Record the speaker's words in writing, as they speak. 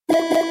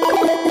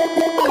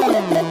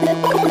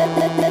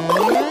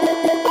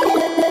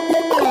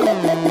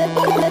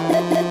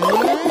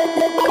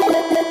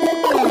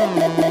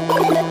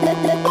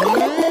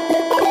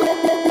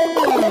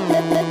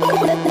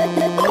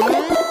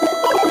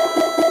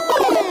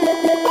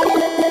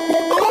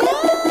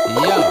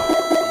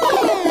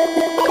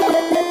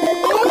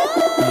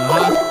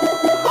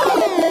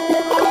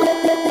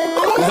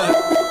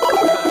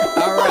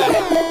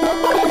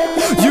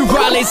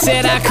always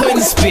said I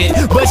couldn't spit,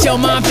 but your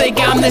mom think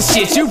I'm the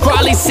shit. You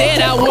probably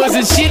said I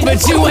wasn't shit,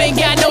 but you ain't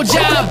got no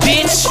job,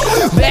 bitch.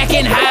 Back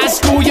in high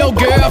school, your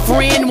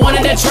girlfriend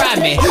wanted to try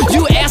me.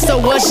 You asked her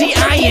was she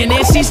iron,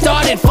 and she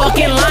started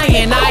fucking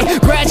lying. I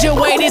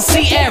graduated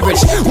C average,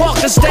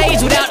 walked the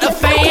stage without a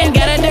fan,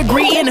 got a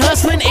degree in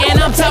hustling, and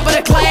I'm top of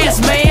the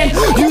class, man.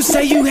 You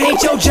say you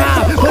hate your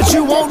job, but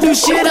you won't do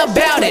shit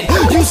about it.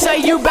 You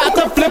say you about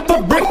to flip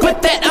a brick,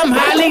 but that I'm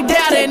highly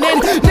doubting. And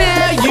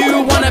now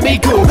you wanna be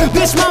cool.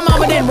 Bitch, my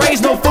mama didn't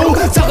raise no fool.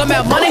 Talking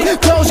about money,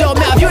 close your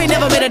mouth. You ain't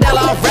never made $1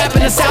 off rap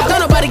in the South. Don't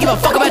nobody give a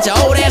fuck about your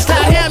old ass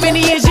clout. How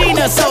many years you ain't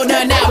done sold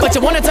nothing out, but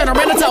you wanna turn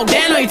around and talk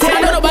down on your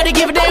town. Don't nobody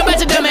give a damn about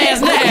your dumb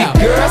ass now.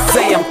 Your girl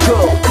say I'm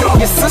cool,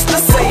 your sister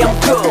say I'm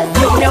cool.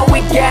 You know we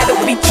gotta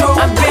be true.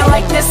 I've been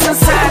like this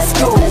since high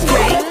school.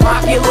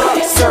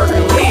 Popular,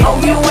 certainly. Oh,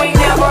 you ain't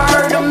never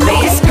heard of me.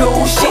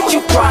 School shit,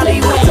 you probably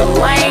was a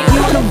lame.